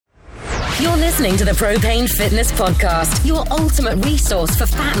You're listening to the Propane Fitness Podcast, your ultimate resource for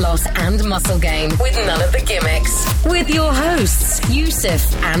fat loss and muscle gain, with none of the gimmicks. With your hosts,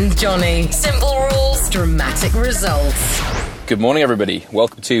 Yusuf and Johnny. Simple rules, dramatic results. Good morning, everybody.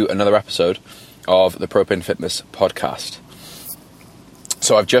 Welcome to another episode of the Propane Fitness Podcast.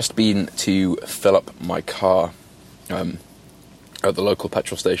 So I've just been to fill up my car at the local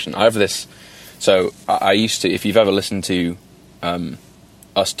petrol station. I have this. So I used to, if you've ever listened to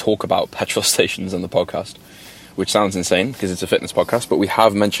us talk about petrol stations on the podcast, which sounds insane because it's a fitness podcast, but we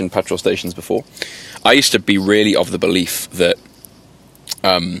have mentioned petrol stations before. I used to be really of the belief that,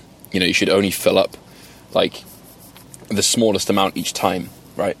 you should only fill up like the smallest amount each time,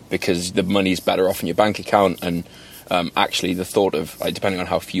 right? Because the money's better off in your bank account, and actually the thought of, depending on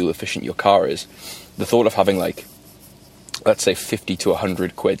how fuel efficient your car is, the thought of having like, let's say 50 to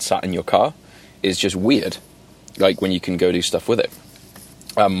 100 quid sat in your car is just weird, like when you can go do stuff with it.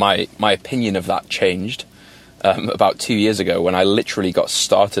 My opinion of that changed about 2 years ago when I literally got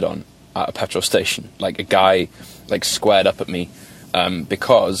started on at a petrol station. Like a guy like squared up at me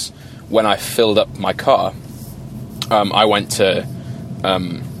because when I filled up my car, I went to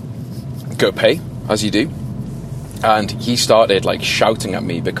go pay, as you do, and he started like shouting at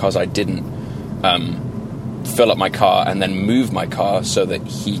me because I didn't fill up my car and then move my car so that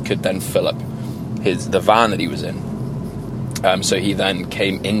he could then fill up the van that he was in. So he then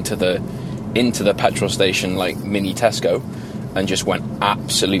came into the petrol station like mini Tesco and just went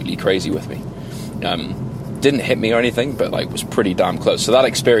absolutely crazy with me. Didn't hit me or anything, but like was pretty damn close. So that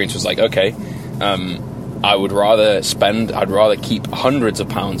experience was like, okay, I'd rather keep hundreds of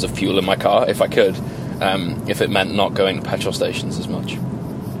pounds of fuel in my car if I could, if it meant not going to petrol stations as much.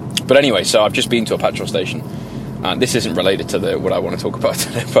 But anyway, so I've just been to a petrol station, and this isn't related to what I want to talk about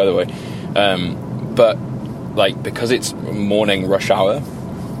today, by the way. But like, because it's morning rush hour,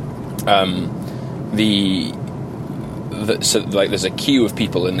 so like there's a queue of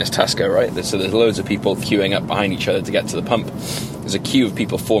people in this Tesco, right? So there's loads of people queuing up behind each other to get to the pump. There's a queue of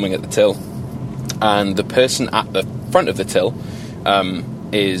people forming at the till, and the person at the front of the till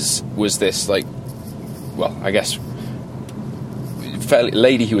was this like, well, I guess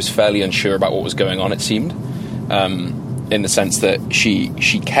lady who was fairly unsure about what was going on, it seemed, in the sense that she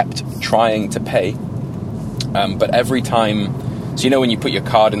kept trying to pay, but every time, so when you put your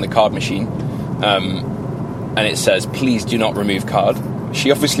card in the card machine, and it says please do not remove card, she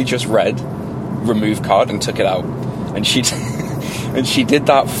obviously just read remove card and took it out, and she did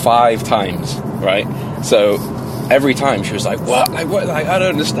that 5 times, right? So every time she was like, what, like I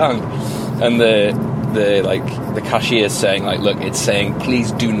don't understand, and the cashier is saying like, look, it's saying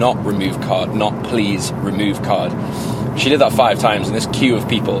please do not remove card, not please remove card. She did that 5 times in this queue of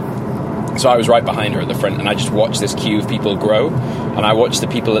people. So I was right behind her at the front, and I just watched this queue of people grow, and I watched the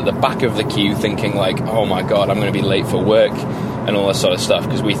people at the back of the queue thinking like, oh my god, I'm going to be late for work and all that sort of stuff,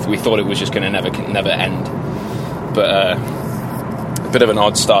 because we thought it was just going to never end. But a bit of an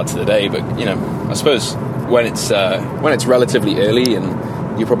odd start to the day, but I suppose when it's relatively early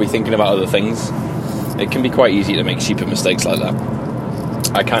and you're probably thinking about other things, it can be quite easy to make stupid mistakes like that.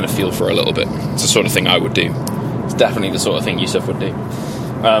 I kind of feel for a little bit. It's the sort of thing I would do. It's definitely the sort of thing Yusuf would do.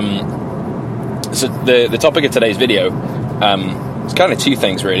 So the topic of today's video, it's kind of 2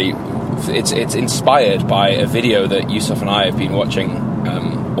 things really. It's inspired by a video that Yusuf and I have been watching,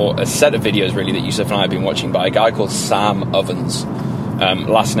 or a set of videos really that Yusuf and I have been watching by a guy called Sam Ovens.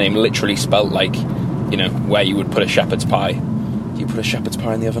 Last name literally spelt like, where you would put a shepherd's pie. Do you put a shepherd's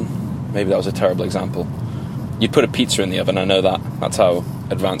pie in the oven? Maybe that was a terrible example. You'd put a pizza in the oven, I know that. That's how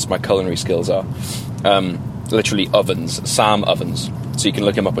advanced my culinary skills are. Literally Ovens, Sam Ovens. So you can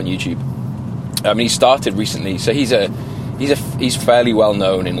look him up on YouTube. He started recently, so he's fairly well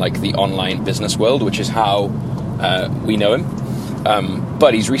known in like the online business world, which is how we know him.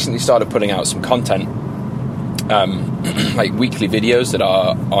 But he's recently started putting out some content, like weekly videos that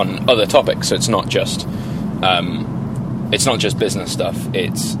are on other topics. So it's not just business stuff.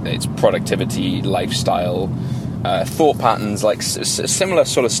 It's productivity, lifestyle, thought patterns, like similar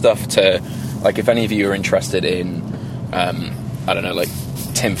sort of stuff to, like, if any of you are interested in, I don't know, like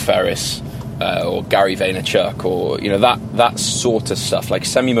Tim Ferriss or Gary Vaynerchuk, or that sort of stuff, like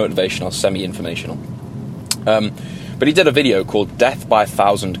semi-motivational, semi-informational. But he did a video called "Death by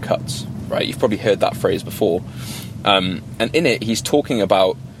 1,000 Cuts." Right, you've probably heard that phrase before, and in it he's talking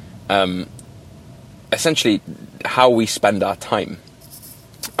about essentially how we spend our time,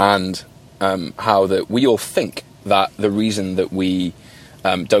 and how that we all think that the reason that we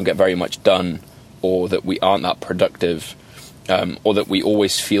don't get very much done, or that we aren't that productive, or that we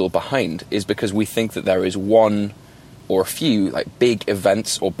always feel behind, is because we think that there is one or a few like big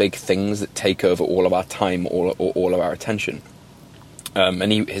events or big things that take over all of our time or all of our attention. And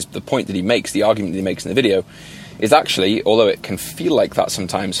the point that he makes, the argument that he makes in the video, is actually, although it can feel like that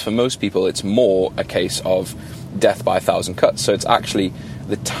sometimes, for most people it's more a case of death by 1,000 cuts. So it's actually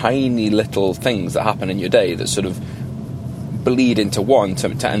the tiny little things that happen in your day that sort of bleed into one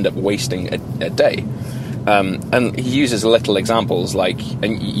to end up wasting a day. And he uses little examples like,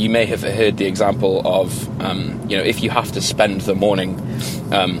 and you may have heard the example of, if you have to spend the morning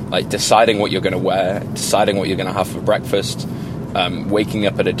like deciding what you're going to wear, deciding what you're going to have for breakfast, waking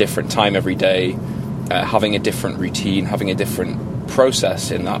up at a different time every day, having a different routine, having a different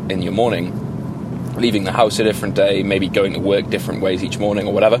process in your morning, leaving the house a different day, maybe going to work different ways each morning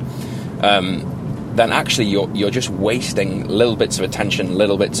or whatever, then actually you're just wasting little bits of attention,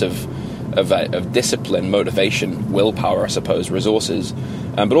 little bits of discipline, motivation, willpower, I suppose, resources,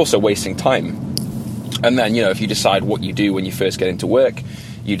 but also wasting time. And then, if you decide what you do when you first get into work,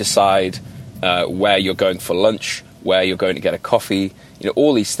 you decide where you're going for lunch, where you're going to get a coffee,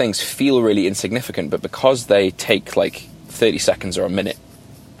 all these things feel really insignificant, but because they take like 30 seconds or a minute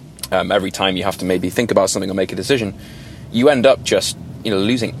every time you have to maybe think about something or make a decision, you end up just,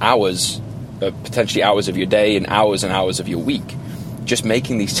 losing hours, potentially hours of your day and hours of your week, just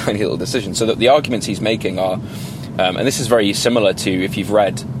making these tiny little decisions. So that the arguments he's making are, and this is very similar to if you've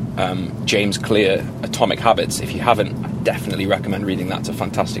read James Clear, Atomic Habits. If you haven't, I definitely recommend reading that. It's a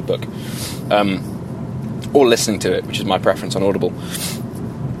fantastic book. Or listening to it, which is my preference on Audible.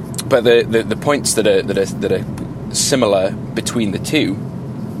 But the points that are similar between the two,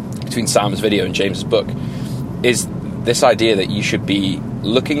 between Sam's video and James's book, is this idea that you should be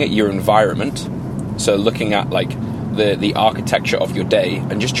looking at your environment, so looking at like the architecture of your day,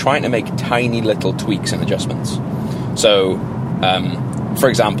 and just trying to make tiny little tweaks and adjustments. So, for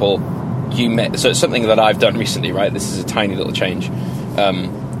example, so it's something that I've done recently, right? This is a tiny little change.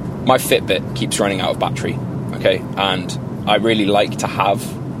 My Fitbit keeps running out of battery, okay? And I really like to have,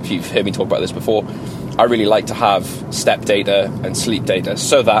 if you've heard me talk about this before, I really like to have step data and sleep data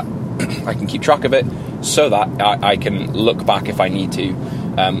so that I can keep track of it, so that I can look back if I need to.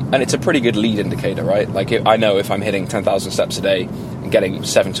 And it's a pretty good lead indicator, right? Like, I know if I'm hitting 10,000 steps a day and getting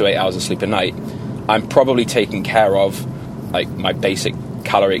 7 to 8 hours of sleep a night, I'm probably taking care of like my basic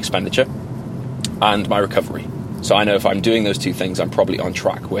calorie expenditure and my recovery. So I know if I'm doing those two things, I'm probably on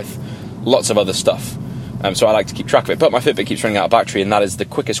track with lots of other stuff. So I like to keep track of it. But my Fitbit keeps running out of battery, and that is the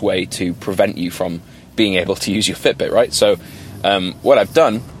quickest way to prevent you from being able to use your Fitbit, right? So what I've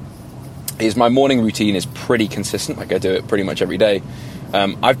done is my morning routine is pretty consistent. Like, I do it pretty much every day.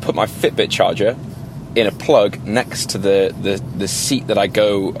 I've put my Fitbit charger in a plug next to the seat that I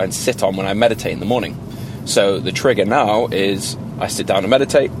go and sit on when I meditate in the morning. So the trigger now is I sit down and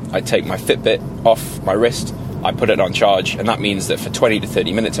meditate, I take my Fitbit off my wrist, I put it on charge, and that means that for 20 to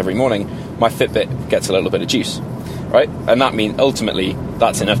 30 minutes every morning, my Fitbit gets a little bit of juice, right? And that means ultimately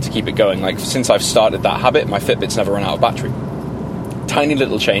that's enough to keep it going. Like, since I've started that habit, my Fitbit's never run out of battery. Tiny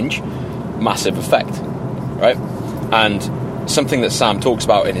little change, massive effect, right? And something that Sam talks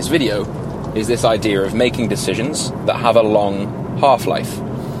about in his video is this idea of making decisions that have a long half-life.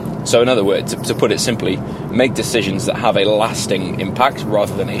 So in other words, to put it simply, make decisions that have a lasting impact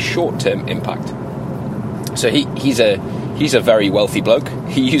rather than a short-term impact. So he's a very wealthy bloke.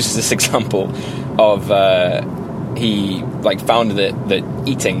 He uses this example of he found that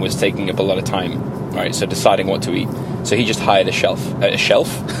eating was taking up a lot of time, right? So deciding what to eat. So he just hired a chef.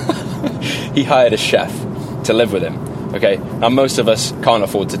 He hired a chef to live with him. Okay, now most of us can't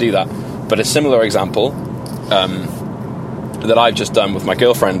afford to do that, but a similar example that I've just done with my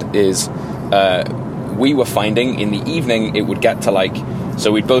girlfriend is we were finding in the evening it would get to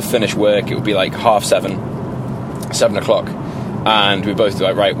so we'd both finish work, it would be like 7 o'clock, and we both be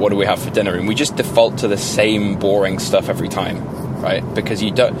like, right, what do we have for dinner? And we just default to the same boring stuff every time, right? Because I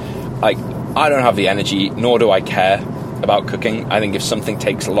don't have the energy, nor do I care about cooking. I think if something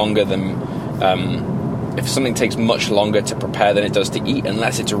takes longer than if something takes much longer to prepare than it does to eat,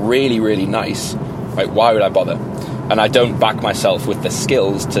 unless it's really, really nice, right, why would I bother? And I don't back myself with the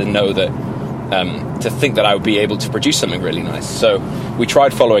skills to know that, to think that I would be able to produce something really nice. So we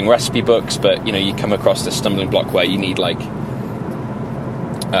tried following recipe books, but, you come across this stumbling block where you need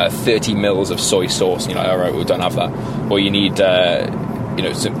 30 mils of soy sauce, and you're like, all right, we don't have that. Or you need,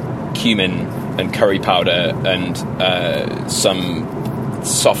 some cumin and curry powder and some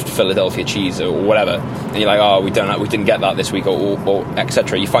soft Philadelphia cheese or whatever, and you're like, oh, we didn't get that this week, or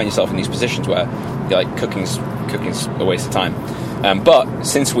etc. You find yourself in these positions where you're like, cooking's a waste of time. But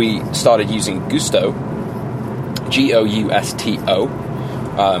since we started using Gousto, Gousto,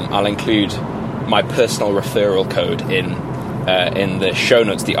 I'll include my personal referral code in the show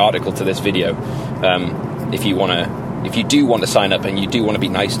notes, the article to this video, if you do want to sign up and you do want to be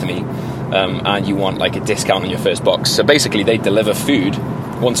nice to me, and you want like a discount on your first box. So basically they deliver food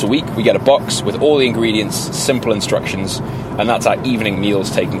once a week. We get a box with all the ingredients, simple instructions, and that's our evening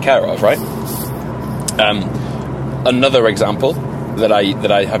meals taken care of, right? Another example that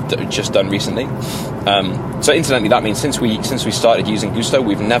I have just done recently. So incidentally, that means since we started using Gousto,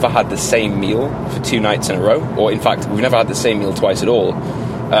 we've never had the same meal for 2 nights in a row, or in fact, we've never had the same meal twice at all.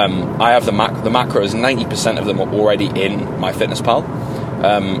 I have the macros, 90% of them are already in MyFitnessPal,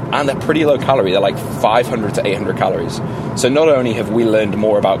 and they're pretty low calorie. They're like 500 to 800 calories. So not only have we learned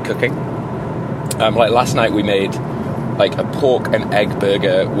more about cooking, like last night we made like a pork and egg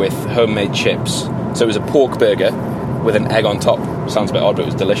burger with homemade chips. So it was a pork burger with an egg on top. Sounds a bit odd, but it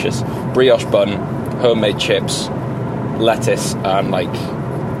was delicious. Brioche bun, homemade chips, lettuce, and like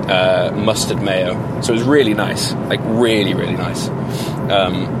mustard mayo. So it was really nice, like really, really nice.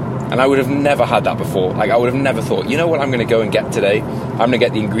 And I would have never had that before. Like I would have never thought, you know what I'm going to go and get today? I'm going to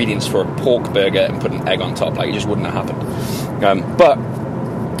get the ingredients for a pork burger and put an egg on top. Like it just wouldn't have happened.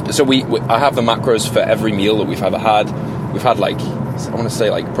 So I have the macros for every meal that we've ever had. We've had like, I want to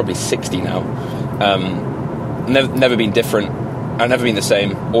say like probably 60 now. Never been different. I've never been the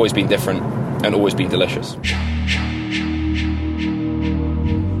same. Always been different, and always been delicious.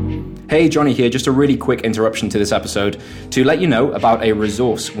 Hey, Johnny here. Just a really quick interruption to this episode to let you know about a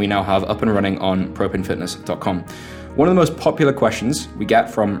resource we now have up and running on propanefitness.com. One of the most popular questions we get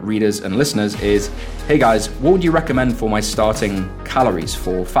from readers and listeners is, hey guys, what would you recommend for my starting calories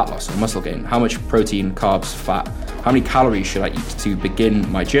for fat loss or muscle gain? How much protein, carbs, fat? How many calories should I eat to begin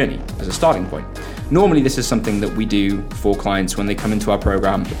my journey as a starting point? Normally, this is something that we do for clients when they come into our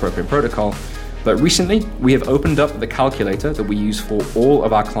program, the Propane Protocol. But recently, we have opened up the calculator that we use for all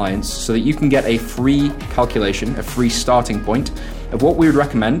of our clients so that you can get a free calculation, a free starting point of what we would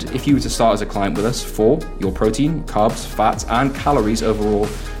recommend if you were to start as a client with us for your protein, carbs, fats, and calories overall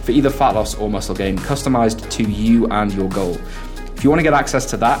for either fat loss or muscle gain, customized to you and your goal. If you want to get access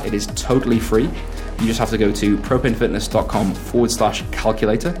to that, it is totally free. You just have to go to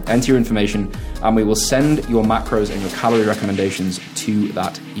propanefitness.com/calculator, enter your information, and we will send your macros and your calorie recommendations to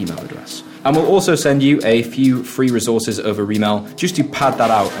that email address. And we'll also send you a few free resources over email just to pad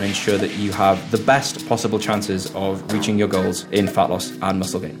that out and ensure that you have the best possible chances of reaching your goals in fat loss and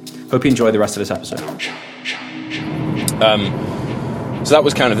muscle gain. Hope you enjoy the rest of this episode. So that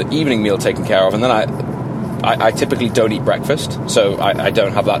was kind of the evening meal taken care of, and then I typically don't eat breakfast, so I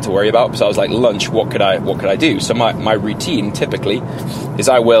don't have that to worry about. So I was like, lunch, what could I do? So my routine typically is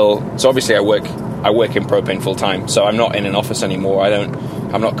so obviously I work in Propane full time, so I'm not in an office anymore.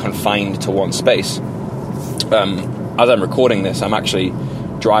 I'm not confined to one space. As I'm recording this, I'm actually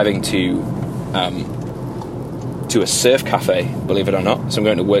driving to a surf cafe, believe it or not. So I'm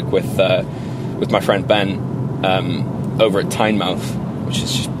going to work with my friend Ben over at Tynemouth, which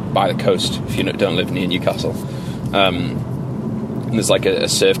is just by the coast, if you don't live near Newcastle. And there's like a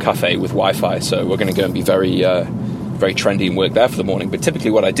surf cafe with Wi-Fi, so we're going to go and be very trendy and work there for the morning. But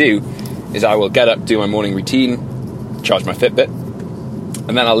typically what I do is I will get up, do my morning routine, charge my Fitbit,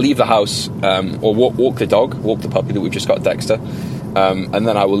 and then I'll leave the house, or walk the dog, walk the puppy that we've just got, Dexter, and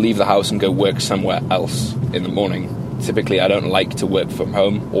then I will leave the house and go work somewhere else in the morning. Typically I don't like to work from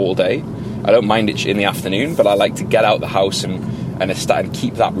home all day. I don't mind it in the afternoon, but I like to get out the house and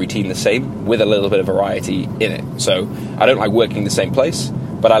keep that routine the same with a little bit of variety in it. So I don't like working the same place,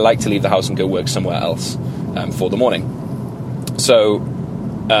 but I like to leave the house and go work somewhere else for the morning. So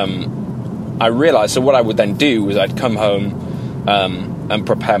I realized, so what I would then do was I'd come home and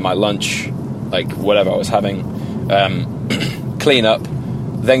prepare my lunch, like whatever I was having, clean up,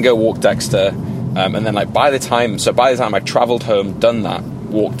 then go walk Dexter, and then like by the time I traveled home, done that,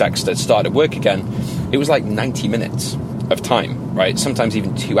 walked Dexter, started work again, it was like 90 minutes of time, right? Sometimes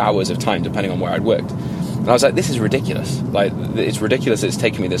even 2 hours of time, depending on where I'd worked. And I was like, this is ridiculous. Like, it's ridiculous that it's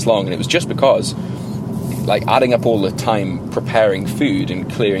taken me this long. And it was just because, like, adding up all the time preparing food and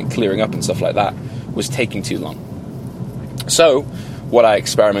clearing up and stuff like that was taking too long. So what I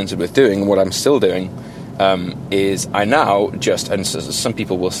experimented with doing, what I'm still doing, is I now just, and so some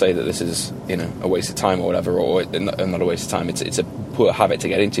people will say that this is, a waste of time or whatever, or not a waste of time. It's a poor habit to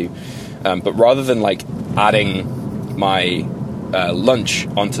get into. But rather than like adding my lunch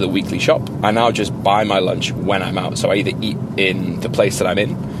onto the weekly shop, I now just buy my lunch when I'm out. So I either eat in the place that I'm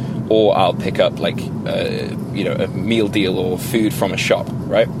in, or I'll pick up like a meal deal or food from a shop,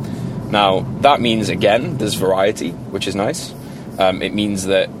 right? Now that means, again, there's variety, which is nice. It means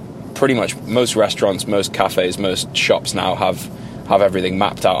that pretty much most restaurants, most cafes, most shops now have everything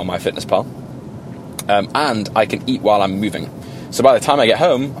mapped out on MyFitnessPal. and I can eat while I'm moving. So by the time I get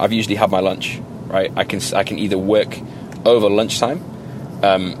home, I've usually had my lunch, right? I can either work over lunchtime,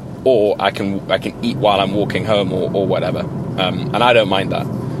 or I can eat while I'm walking home or whatever. And I don't mind that.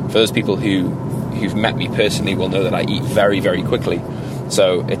 For those people who've met me personally will know that I eat very, very quickly.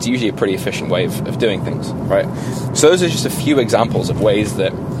 So it's usually a pretty efficient way of doing things, right? So those are just a few examples of ways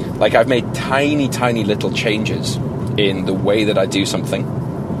that, like, I've made tiny, tiny little changes in the way that I do something.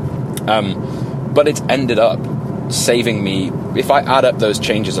 But it's ended up saving me, if I add up those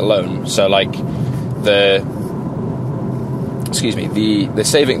changes alone, so like the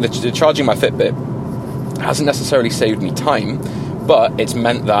charging my Fitbit hasn't necessarily saved me time, but it's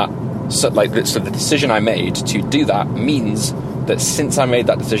meant that the decision I made to do that means that since I made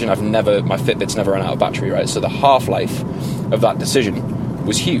that decision, my Fitbit's never run out of battery, right? So the half-life of that decision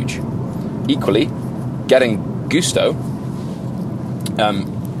was huge. Equally, getting Gusto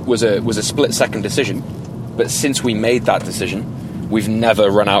was a split-second decision, but since we made that decision, we've never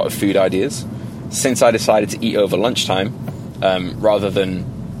run out of food ideas. Since I decided to eat over lunchtime, rather than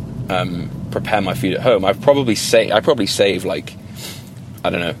prepare my food at home, I probably save, like, I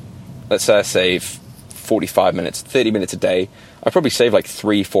don't know, let's say I save 45 minutes, 30 minutes a day. I probably save like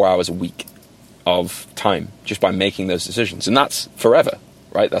 3-4 hours a week of time just by making those decisions. And that's forever,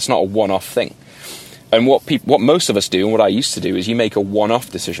 right? That's not a one-off thing. And what most of us do, and what I used to do, is you make a one-off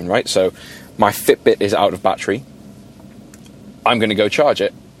decision, right? So my Fitbit is out of battery. I'm going to go charge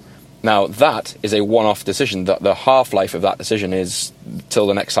it. Now, that is a one-off decision. The half-life of that decision is till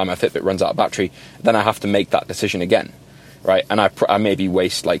the next time my Fitbit runs out of battery. Then I have to make that decision again, right? And I maybe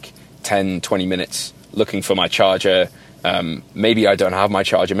waste like 10, 20 minutes looking for my charger. Maybe I don't have my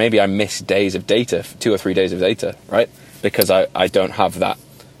charger. Maybe I miss days of data, 2 or 3 days of data, right? Because I don't have that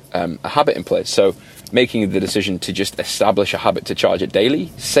a habit in place. So making the decision to just establish a habit to charge it daily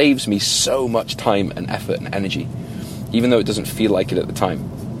saves me so much time and effort and energy, even though it doesn't feel like it at the time.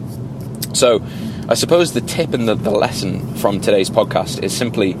 So I suppose the tip and the lesson from today's podcast is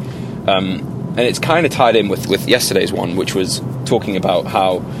simply, and it's kind of tied in with yesterday's one, which was talking about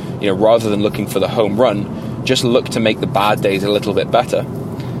how, rather than looking for the home run, just look to make the bad days a little bit better,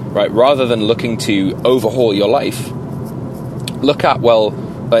 right? Rather than looking to overhaul your life, look at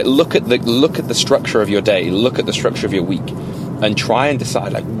the structure of your day, look at the structure of your week, and try and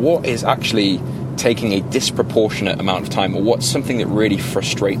decide, like, what is actually taking a disproportionate amount of time, or what's something that really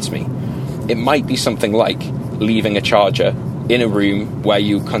frustrates me. It might be something like leaving a charger in a room where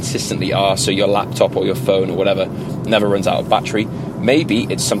you consistently are, so your laptop or your phone or whatever never runs out of battery. Maybe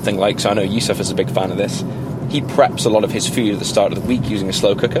it's something like, so I know Yusuf is a big fan of this, he preps a lot of his food at the start of the week using a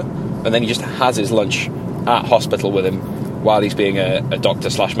slow cooker, and then he just has his lunch at hospital with him while he's being a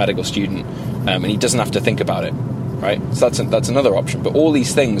doctor/medical student, and he doesn't have to think about it, right? So that's another option. But all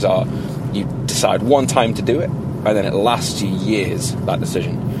these things are, you decide one time to do it, and then it lasts you years, that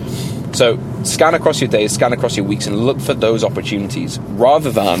decision. So scan across your days, scan across your weeks, and look for those opportunities,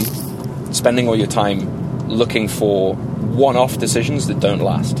 rather than spending all your time looking for one-off decisions that don't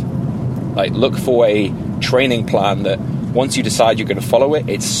last. Like, look for a training plan that once you decide you're going to follow it,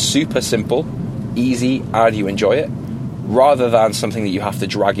 it's super simple, easy, and you enjoy it, rather than something that you have to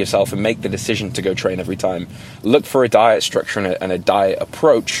drag yourself and make the decision to go train every time. Look for a diet structure and a diet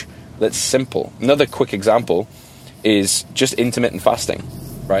approach that's simple. Another quick example is just intermittent fasting,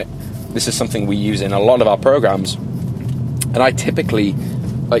 right? This is something we use in a lot of our programs, and I typically,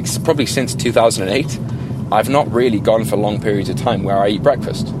 like, probably since 2008, I've not really gone for long periods of time where I eat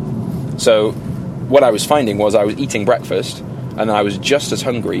breakfast. So what I was finding was I was eating breakfast, and then I was just as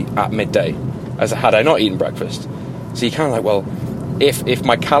hungry at midday as had I not eaten breakfast. So you're kind of like, well, if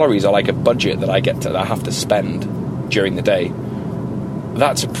my calories are like a budget that I have to spend during the day,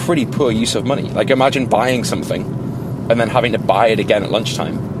 that's a pretty poor use of money. Like, imagine buying something and then having to buy it again at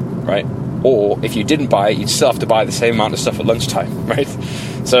lunchtime, right? Or if you didn't buy it, you'd still have to buy the same amount of stuff at lunchtime, right?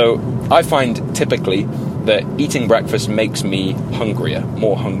 So I find typically that eating breakfast makes me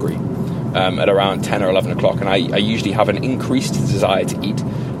more hungry at around 10 or 11 o'clock, and I usually have an increased desire to eat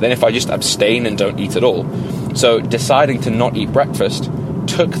than if I just abstain and don't eat at all. So deciding to not eat breakfast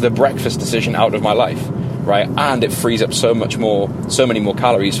took the breakfast decision out of my life, right? And it frees up so many more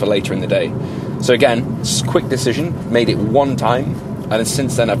calories for later in the day. So again, quick decision, made it one time, and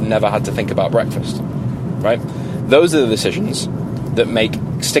since then I've never had to think about breakfast, right? Those are the decisions that make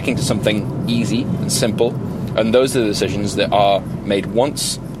sticking to something easy and simple, and those are the decisions that are made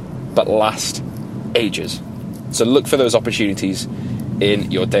once but last ages. So look for those opportunities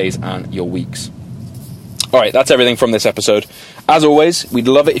in your days and your weeks. Alright, that's everything from this episode. As always, we'd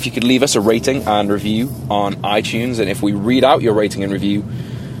love it if you could leave us a rating and review on iTunes, and if we read out your rating and review,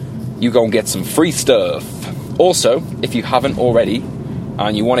 you go and get some free stuff. Also, if you haven't already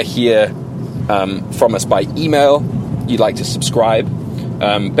and you want to hear from us by email, you'd like to subscribe,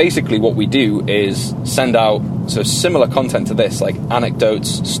 basically what we do is send out similar content to this, like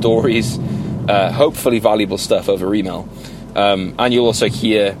anecdotes, stories, hopefully valuable stuff over email. And you'll also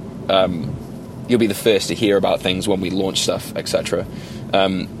hear, you'll be the first to hear about things when we launch stuff, etc.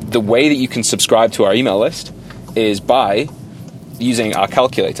 The way that you can subscribe to our email list is by using our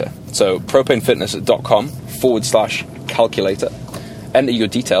calculator. So propanefitness.com/calculator. Enter your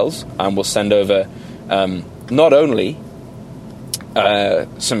details and we'll send over not only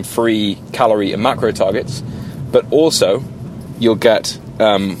some free calorie and macro targets, but also you'll get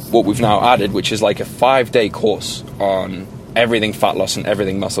what we've now added, which is like a 5-day course on everything fat loss and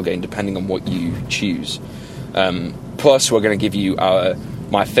everything muscle gain, depending on what you choose. Plus, we're going to give you our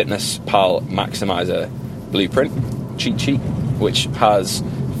MyFitnessPal Maximizer Blueprint cheat sheet, which has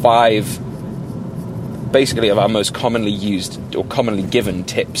 5 basically of our most commonly used or commonly given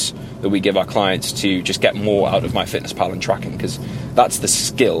tips that we give our clients to just get more out of MyFitnessPal and tracking, because that's the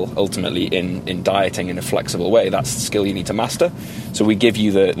skill ultimately in dieting in a flexible way. That's the skill you need to master. So we give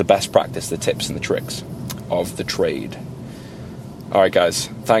you the best practice, the tips and the tricks of the trade. All right, guys,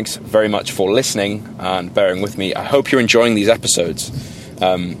 thanks very much for listening and bearing with me. I hope you're enjoying these episodes.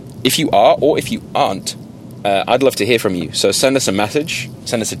 If you are, or if you aren't, I'd love to hear from you. So send us a message,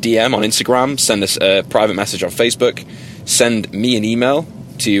 send us a DM on Instagram, send us a private message on Facebook, send me an email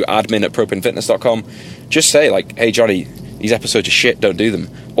to admin@propanefitness.com. Just say, like, hey, Johnny, these episodes are shit, don't do them.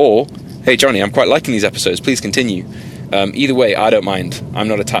 Or, hey, Johnny, I'm quite liking these episodes, please continue. Either way, I don't mind. I'm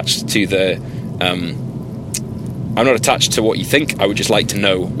not attached to what you think. I would just like to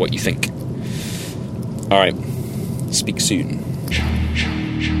know what you think. All right. Speak soon.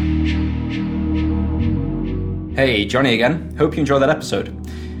 Hey, Johnny again. Hope you enjoyed that episode.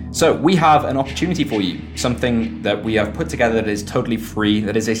 So we have an opportunity for you, something that we have put together that is totally free,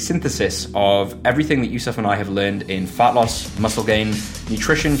 that is a synthesis of everything that Yusuf and I have learned in fat loss, muscle gain,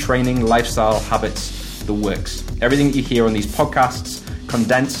 nutrition, training, lifestyle, habits, the works. Everything that you hear on these podcasts,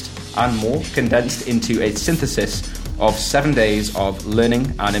 condensed into a synthesis of 7 days of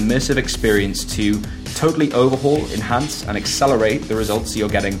learning and immersive experience to totally overhaul, enhance, and accelerate the results you're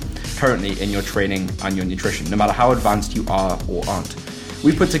getting currently in your training and your nutrition, no matter how advanced you are or aren't.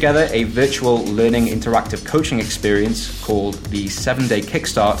 We put together a virtual learning interactive coaching experience called the 7-Day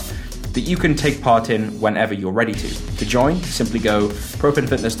Kickstart that you can take part in whenever you're ready to. To join, simply go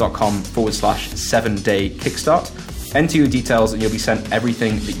propanefitness.com/7-Day Kickstart. Enter your details and you'll be sent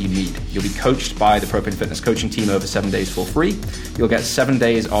everything that you need. You'll be coached by the Propan Fitness coaching team over 7 days for free. You'll get 7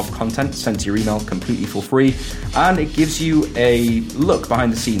 days of content sent to your email completely for free. And it gives you a look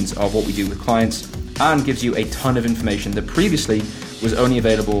behind the scenes of what we do with clients and gives you a ton of information that previously was only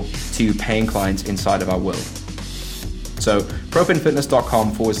available to paying clients inside of our world. So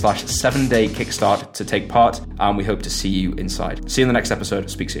propanefitness.com/7-Day Kickstart to take part, and we hope to see you inside. See you in the next episode.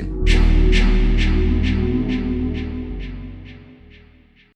 Speak soon.